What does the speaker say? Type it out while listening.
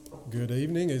Good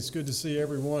evening. It's good to see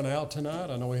everyone out tonight.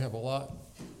 I know we have a lot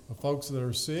of folks that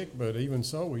are sick, but even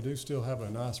so, we do still have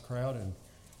a nice crowd, and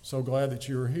so glad that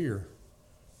you're here.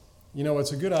 You know,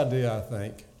 it's a good idea, I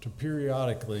think, to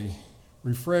periodically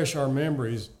refresh our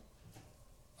memories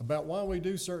about why we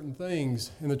do certain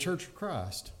things in the Church of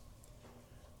Christ.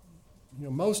 You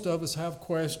know, most of us have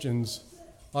questions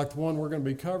like the one we're going to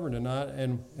be covering tonight,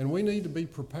 and we need to be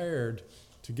prepared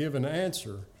to give an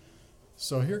answer.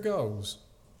 So here goes.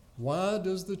 Why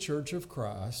does the Church of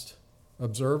Christ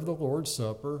observe the Lord's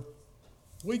Supper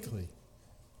weekly?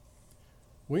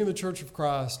 We in the Church of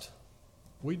Christ,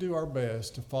 we do our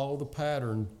best to follow the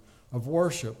pattern of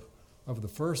worship of the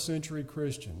first century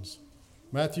Christians.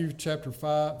 Matthew chapter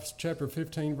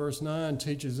 15, verse 9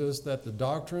 teaches us that the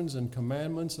doctrines and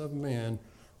commandments of men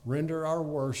render our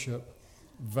worship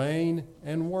vain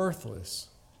and worthless.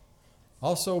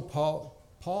 Also,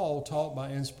 Paul taught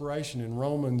by inspiration in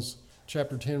Romans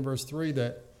chapter 10, verse 3,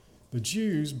 that the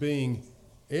Jews, being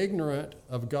ignorant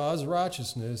of God's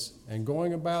righteousness and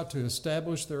going about to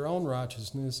establish their own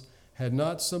righteousness, had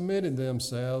not submitted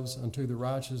themselves unto the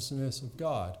righteousness of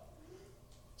God.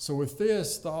 So with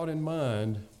this thought in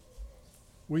mind,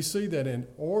 we see that in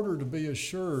order to be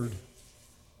assured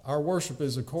our worship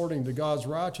is according to God's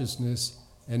righteousness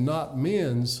and not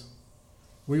men's,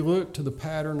 we look to the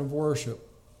pattern of worship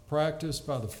practiced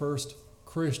by the first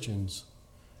Christians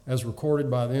as recorded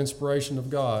by the inspiration of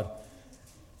God.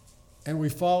 And we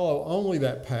follow only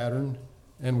that pattern,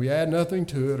 and we add nothing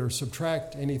to it or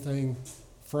subtract anything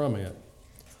from it.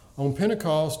 On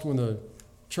Pentecost, when the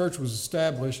church was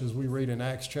established, as we read in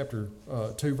Acts chapter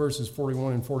 2, verses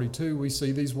 41 and 42, we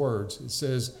see these words. It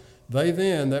says, "They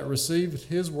then that received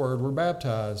his word were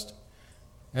baptized,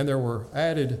 and there were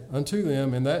added unto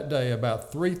them in that day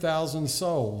about 3,000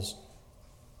 souls.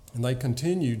 And they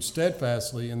continued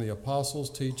steadfastly in the apostles'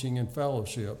 teaching and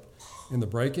fellowship, in the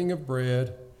breaking of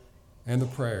bread and the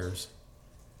prayers."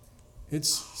 It's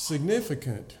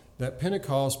significant that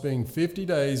Pentecost, being 50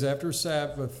 days after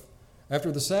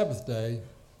the Sabbath day,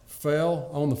 fell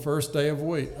on the first day of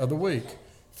the week.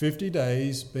 50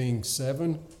 days being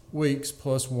 7 weeks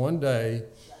plus 1 day,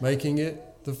 making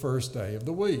it the first day of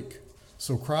the week.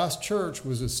 So Christ's church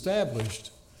was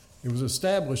established. It was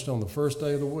established on the first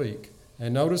day of the week.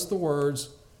 And notice the words,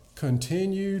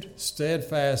 continued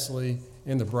steadfastly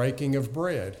in the breaking of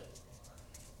bread.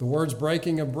 The words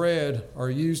breaking of bread are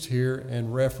used here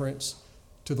in reference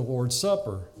to the Lord's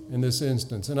Supper in this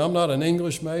instance. And I'm not an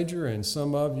English major, and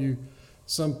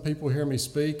some people hear me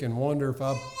speak and wonder if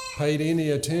I paid any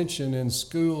attention in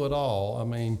school at all. I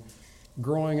mean,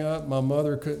 growing up, my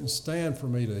mother couldn't stand for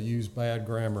me to use bad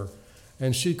grammar.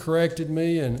 And she corrected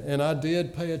me, and I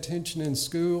did pay attention in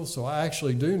school, so I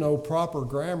actually do know proper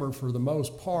grammar for the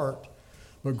most part.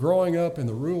 But growing up in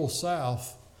the rural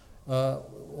South,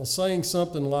 saying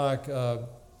something like, I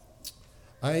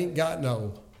ain't got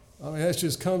no. I mean, that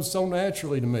just comes so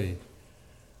naturally to me.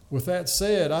 With that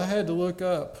said, I had to look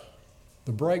up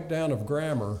the breakdown of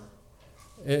grammar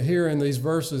here in these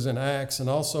verses in Acts, and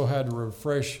also had to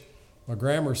refresh my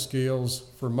grammar skills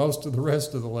for most of the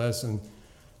rest of the lesson.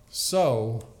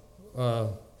 So,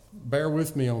 bear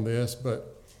with me on this,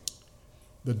 but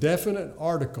the definite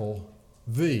article,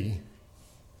 the,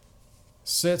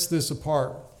 sets this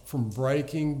apart from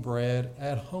breaking bread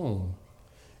at home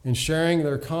and sharing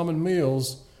their common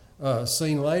meals,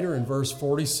 seen later in verse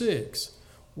 46.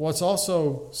 What's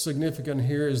also significant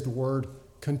here is the word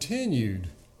continued.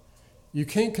 You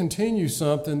can't continue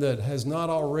something that has not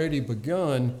already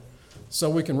begun, so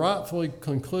we can rightfully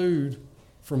conclude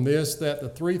from this that the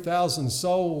 3,000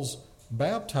 souls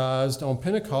baptized on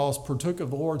Pentecost partook of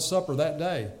the Lord's Supper that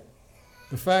day.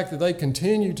 The fact that they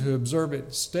continue to observe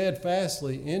it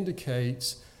steadfastly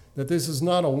indicates that this is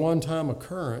not a one-time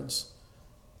occurrence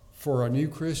for a new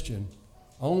Christian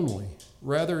only.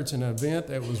 Rather, it's an event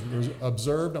that was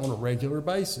observed on a regular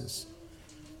basis.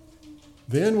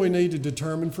 Then we need to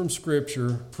determine from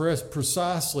Scripture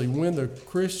precisely when the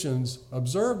Christians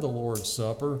observed the Lord's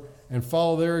Supper and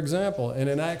follow their example. And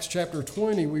in Acts chapter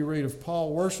 20, we read of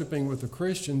Paul worshiping with the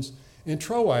Christians in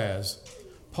Troas.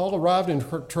 Paul arrived in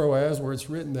Troas, where it's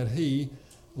written that he,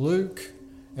 Luke,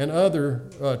 and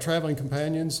other traveling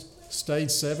companions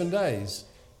stayed 7 days.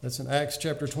 That's in Acts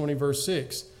chapter 20, verse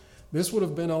 6. This would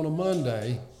have been on a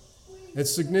Monday.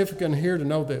 It's significant here to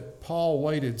note that Paul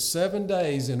waited 7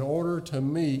 days in order to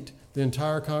meet the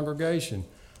entire congregation.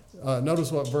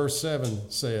 Notice what verse 7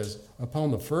 says.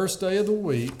 Upon the first day of the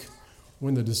week,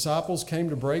 when the disciples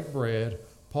came to break bread,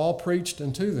 Paul preached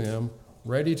unto them,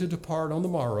 ready to depart on the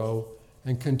morrow,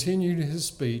 and continued his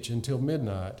speech until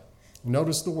midnight.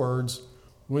 Notice the words,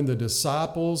 when the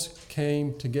disciples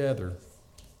came together.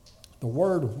 The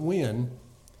word when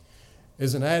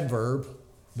is an adverb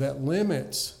that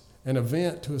limits an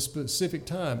event to a specific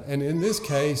time, and in this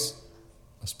case,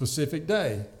 a specific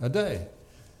day, a day.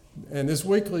 And this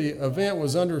weekly event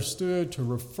was understood to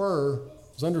refer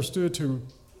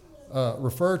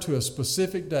to a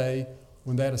specific day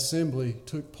when that assembly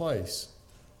took place.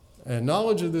 And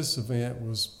knowledge of this event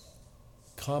was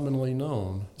commonly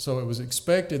known, so it was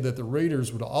expected that the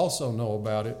readers would also know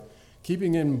about it,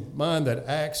 keeping in mind that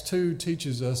Acts 2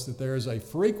 teaches us that there is a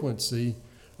frequency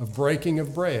of breaking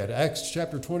of bread. Acts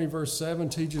chapter 20, verse 7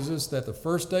 teaches us that the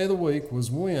first day of the week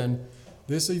was when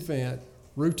this event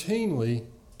routinely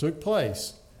took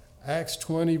place. Acts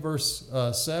 20, verse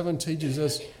 7 teaches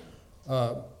us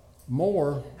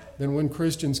more than when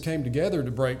Christians came together to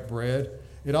break bread.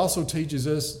 It also teaches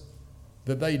us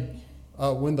that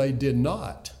when they did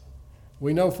not.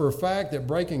 We know for a fact that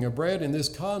breaking of bread in this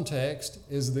context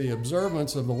is the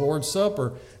observance of the Lord's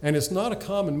Supper, and it's not a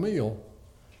common meal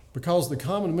because the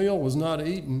common meal was not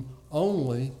eaten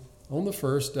only on the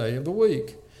first day of the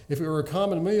week. If it were a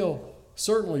common meal,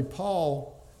 certainly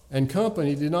Paul and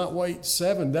company did not wait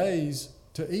 7 days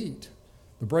to eat.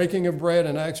 The breaking of bread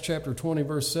in Acts chapter 20,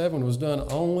 verse 7 was done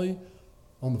only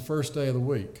on the first day of the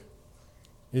week.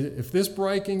 If this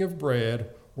breaking of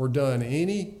bread were done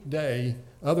any day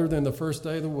other than the first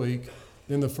day of the week,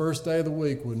 then the first day of the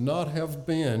week would not have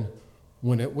been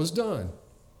when it was done.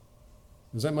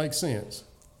 Does that make sense?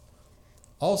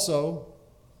 Also,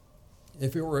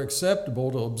 if it were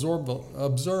acceptable to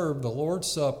observe the Lord's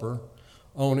Supper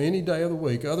on any day of the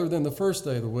week other than the first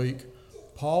day of the week,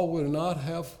 Paul would not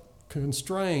have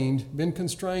been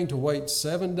constrained to wait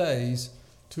 7 days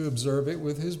to observe it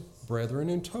with his brethren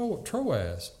in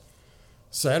Troas.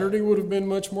 Saturday would have been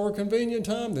much more convenient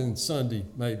time than Sunday,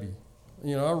 maybe.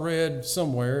 I read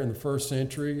somewhere in the first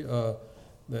century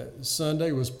that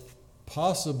Sunday was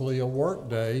possibly a work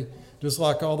day, just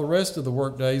like all the rest of the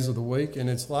work days of the week, and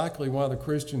it's likely why the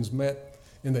Christians met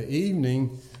in the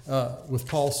evening with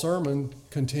Paul's sermon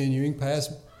continuing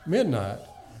past midnight.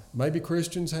 Maybe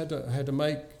Christians had to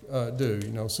make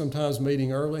do. Sometimes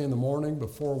meeting early in the morning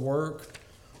before work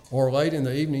or late in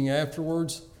the evening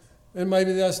afterwards, and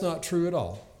maybe that's not true at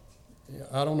all.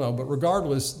 I don't know, but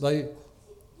regardless, they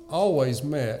always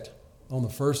met on the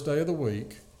first day of the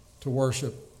week to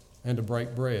worship and to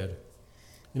break bread.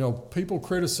 People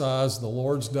criticize the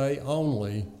Lord's Day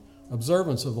only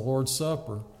observance of the Lord's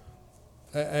Supper,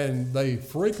 and they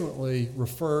frequently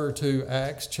refer to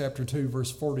Acts chapter 2,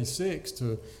 verse 46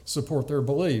 to support their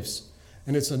beliefs.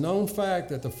 And it's a known fact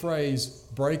that the phrase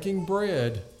breaking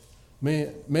bread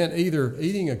meant either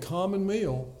eating a common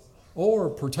meal or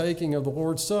partaking of the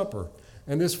Lord's Supper.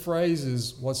 And this phrase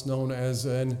is what's known as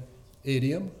an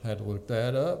idiom. I had to look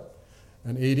that up.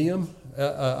 An idiom,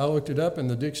 I looked it up, and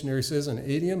the dictionary says an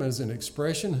idiom is an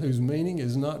expression whose meaning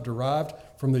is not derived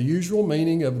from the usual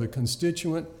meaning of the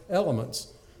constituent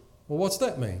elements. Well, what's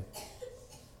that mean?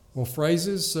 Well,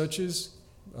 phrases such as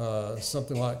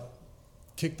something like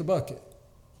kick the bucket,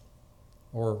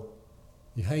 or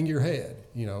you hang your head.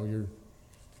 You're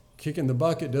kicking the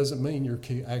bucket doesn't mean you're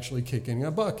actually kicking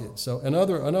a bucket. So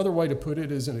another way to put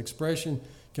it is an expression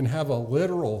can have a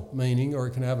literal meaning or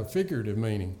it can have a figurative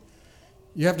meaning.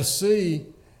 You have to see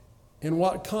in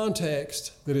what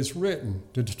context that it's written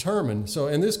to determine. So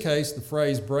in this case, the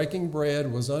phrase breaking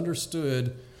bread was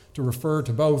understood to refer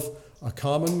to both a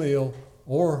common meal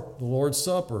or the Lord's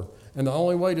Supper. And the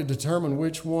only way to determine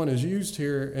which one is used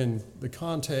here in the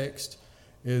context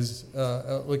is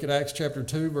look at Acts chapter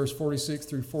 2, verse 46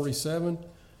 through 47.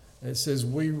 It says,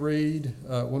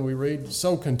 when we read,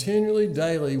 so continually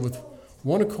daily with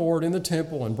one accord in the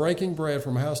temple and breaking bread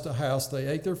from house to house, they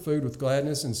ate their food with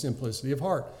gladness and simplicity of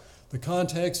heart. The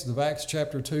context of Acts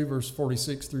chapter 2, verse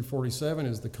 46 through 47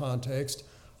 is the context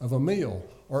of a meal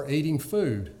or eating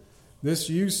food.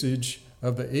 This usage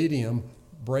of the idiom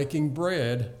breaking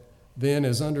bread then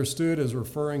is understood as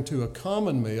referring to a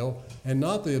common meal and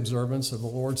not the observance of the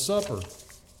Lord's Supper.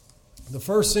 The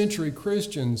first century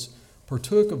Christians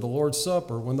partook of the Lord's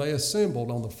Supper when they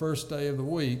assembled on the first day of the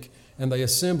week, and they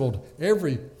assembled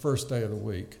every first day of the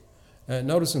week.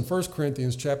 Notice in 1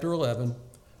 Corinthians chapter 11,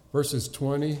 verses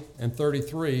 20 and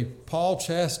 33, Paul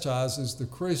chastises the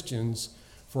Christians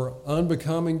for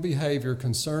unbecoming behavior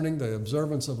concerning the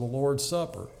observance of the Lord's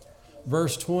Supper.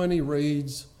 Verse 20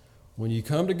 reads, when you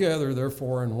come together,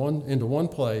 therefore, into one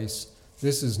place,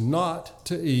 this is not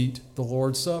to eat the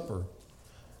Lord's Supper.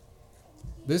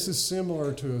 This is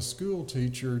similar to a school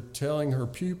teacher telling her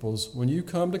pupils, when you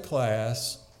come to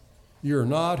class, you're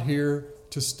not here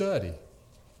to study.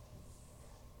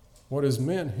 What is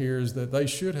meant here is that they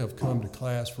should have come to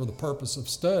class for the purpose of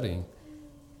studying.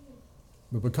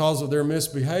 But because of their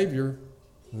misbehavior,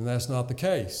 then that's not the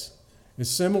case. It's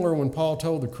similar when Paul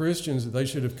told the Christians that they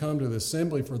should have come to the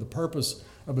assembly for the purpose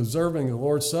of observing the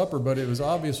Lord's Supper, but it was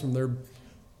obvious from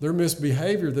their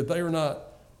misbehavior that they were not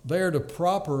there to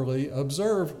properly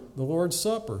observe the Lord's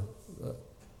Supper,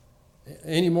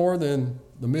 any more than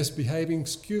the misbehaving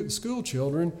school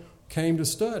children came to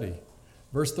study.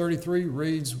 Verse 33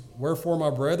 reads, "Wherefore, my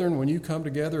brethren, when you come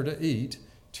together to eat,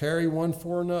 tarry one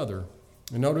for another."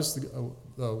 And notice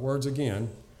the words again,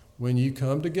 when you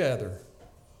come together.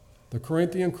 The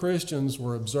Corinthian Christians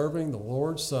were observing the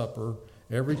Lord's Supper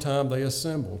every time they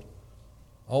assembled,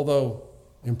 although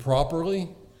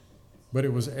improperly, but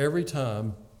it was every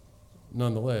time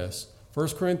nonetheless.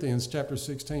 1 Corinthians chapter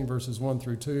 16, verses 1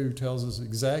 through 2 tells us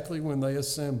exactly when they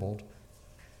assembled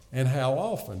and how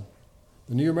often.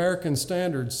 The New American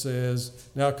Standard says,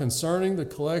 "Now concerning the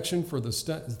collection for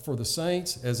the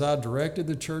saints, as I directed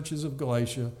the churches of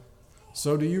Galatia,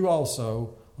 so do you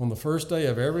also, on the first day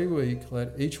of every week,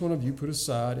 let each one of you put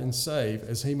aside and save,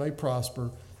 as he may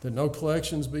prosper, that no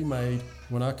collections be made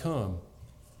when I come."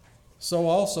 So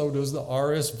also does the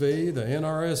RSV, the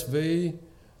NRSV,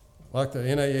 like the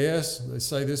NAS. They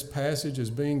say this passage as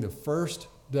being the first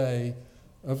day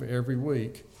of every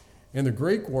week. And the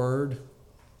Greek words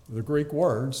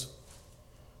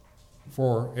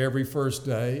for every first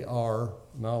day are,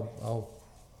 and I'll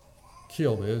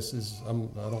kill this, I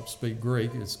don't speak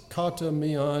Greek, it's kata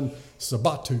mion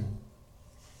sabbatu.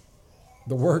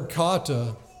 The word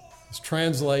kata is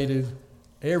translated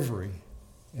every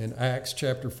in Acts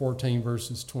chapter 14,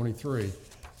 verses 23.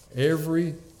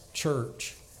 Every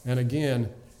church. And again,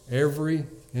 every,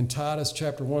 in Titus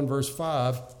chapter 1, verse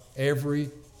 5, every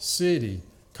city.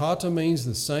 Kata means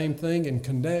the same thing in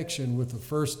connection with the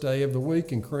first day of the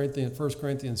week in 1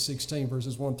 Corinthians 16,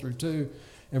 verses 1 through 2.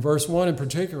 In verse 1 in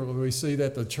particular, we see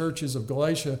that the churches of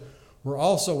Galatia were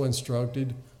also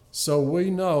instructed, so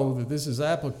we know that this is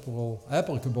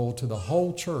applicable to the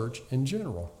whole church in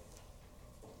general.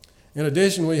 In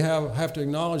addition, we have to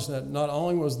acknowledge that not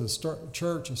only was the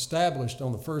church established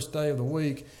on the first day of the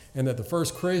week and that the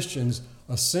first Christians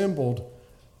assembled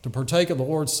to partake of the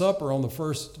Lord's Supper on the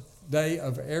first day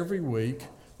of every week,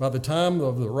 by the time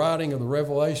of the writing of the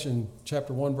Revelation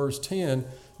chapter 1, verse 10,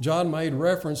 John made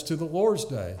reference to the Lord's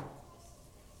Day.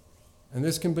 And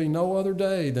this can be no other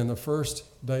day than the first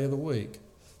day of the week.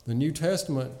 The New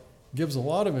Testament gives a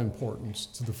lot of importance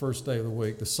to the first day of the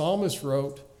week. The psalmist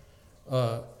wrote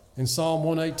in Psalm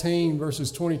 118,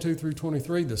 verses 22 through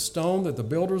 23, "The stone that the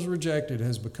builders rejected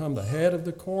has become the head of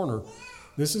the corner.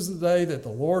 This is the day that the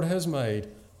Lord has made.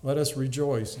 Let us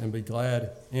rejoice and be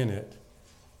glad in it."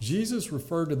 Jesus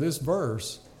referred to this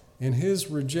verse in his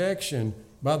rejection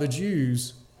by the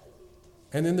Jews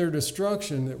and in their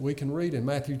destruction that we can read in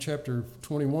Matthew chapter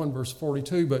 21, verse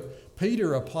 42. But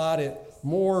Peter applied it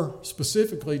more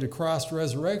specifically to Christ's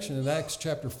resurrection in Acts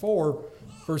chapter 4,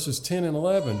 verses 10 and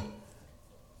 11.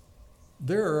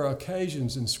 There are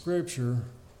occasions in Scripture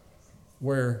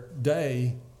where a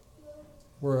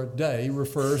day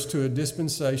refers to a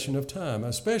dispensation of time,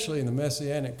 especially in the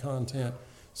Messianic content,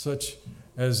 such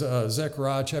as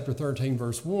Zechariah chapter 13,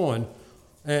 verse 1.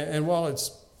 And while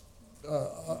it's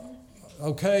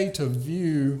okay to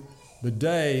view the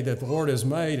day that the Lord has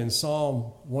made in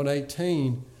Psalm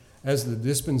 118 as the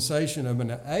dispensation of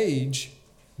an age,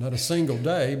 not a single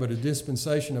day, but a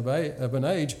dispensation of an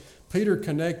age, Peter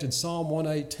connected Psalm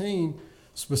 118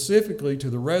 specifically to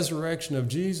the resurrection of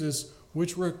Jesus,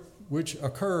 which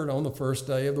occurred on the first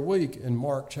day of the week in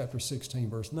Mark chapter 16,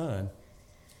 verse 9.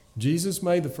 Jesus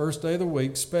made the first day of the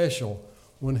week special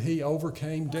when he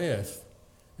overcame death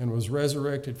and was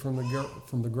resurrected from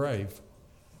the grave.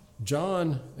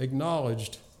 John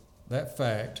acknowledged that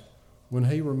fact when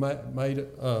he made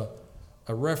a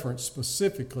reference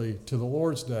specifically to the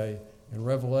Lord's Day in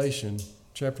Revelation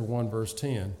chapter 1, verse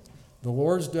 10. The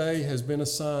Lord's Day has been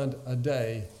assigned a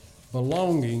day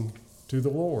belonging to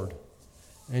the Lord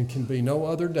and can be no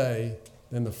other day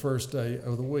than the first day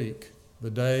of the week, the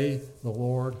day the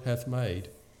Lord hath made.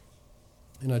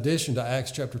 In addition to Acts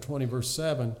chapter 20, verse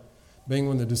 7, being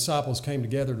when the disciples came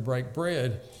together to break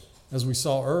bread, as we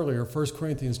saw earlier, 1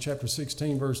 Corinthians chapter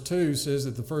 16, verse 2 says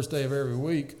that the first day of every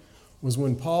week was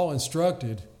when Paul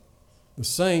instructed the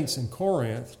saints in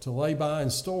Corinth to lay by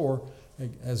and store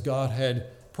as God had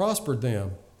prospered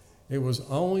them. It was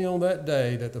only on that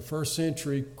day that the first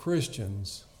century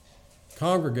Christians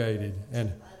congregated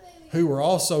and who were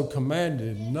also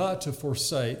commanded not to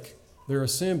forsake their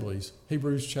assemblies.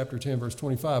 Hebrews chapter 10, verse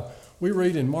 25. We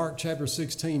read in Mark chapter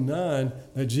 16:9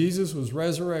 that Jesus was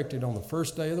resurrected on the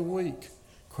first day of the week.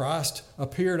 Christ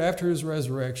appeared after his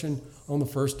resurrection on the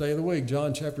first day of the week.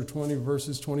 John chapter 20,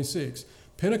 verses 26.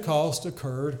 Pentecost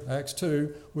occurred, Acts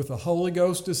 2, with the Holy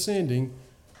Ghost descending,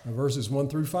 verses 1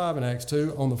 through 5 in Acts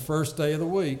 2, on the first day of the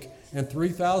week. And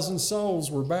 3,000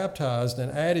 souls were baptized and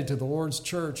added to the Lord's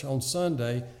church on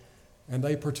Sunday, and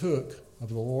they partook of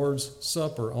the Lord's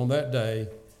Supper on that day,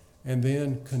 and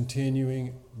then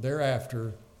continuing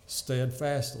thereafter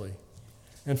steadfastly.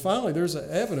 And finally, there's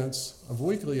evidence of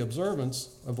weekly observance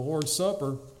of the Lord's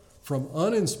Supper from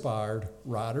uninspired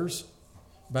writers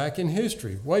back in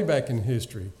history, way back in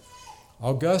history.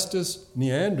 Augustus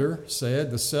Neander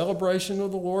said the celebration of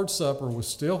the Lord's Supper was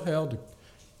still held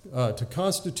to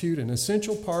constitute an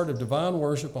essential part of divine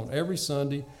worship on every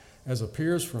Sunday, as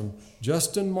appears from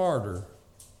Justin Martyr.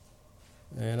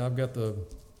 And I've got the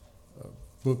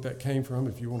book that came from,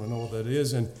 if you want to know what that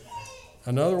is. And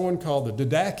another one called the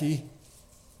Didache,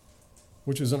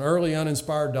 which is an early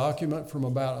uninspired document from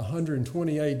about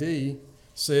 120 AD,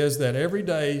 says that every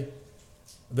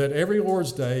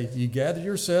Lord's Day, ye gather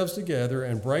yourselves together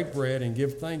and break bread and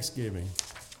give thanksgiving.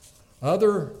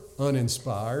 Other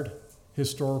uninspired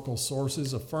historical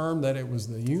sources affirm that it was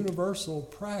the universal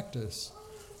practice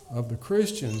of the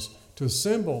Christians to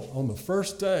assemble on the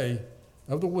first day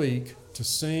of the week to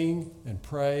sing and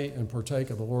pray and partake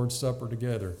of the Lord's Supper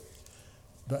together.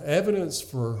 The evidence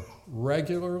for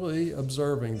regularly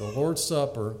observing the Lord's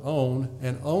Supper on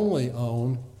and only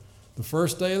on the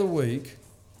first day of the week,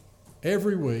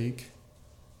 every week,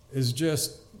 is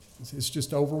just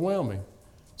overwhelming.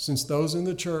 Since those in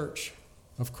the church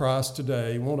of Christ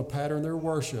today want to pattern their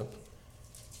worship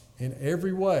in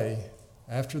every way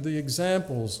after the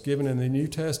examples given in the New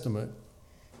Testament,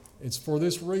 it's for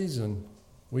this reason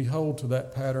we hold to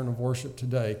that pattern of worship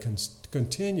today,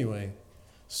 continuing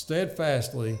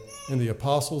steadfastly in the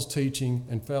apostles' teaching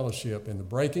and fellowship, in the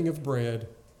breaking of bread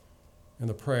and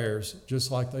the prayers,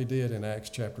 just like they did in Acts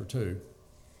chapter 2.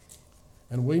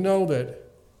 And we know that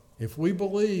if we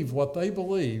believe what they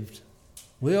believed,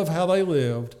 live how they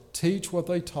lived, teach what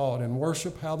they taught, and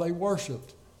worship how they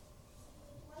worshiped,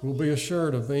 we'll be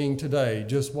assured of being today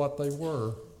just what they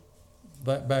were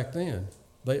back then.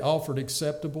 They offered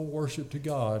acceptable worship to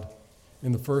God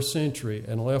in the first century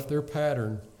and left their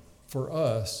pattern for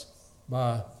us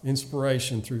by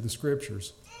inspiration through the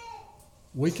Scriptures.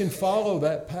 We can follow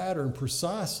that pattern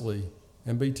precisely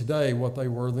and be today what they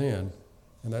were then,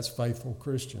 and that's faithful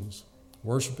Christians,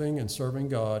 worshiping and serving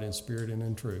God in spirit and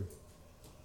in truth.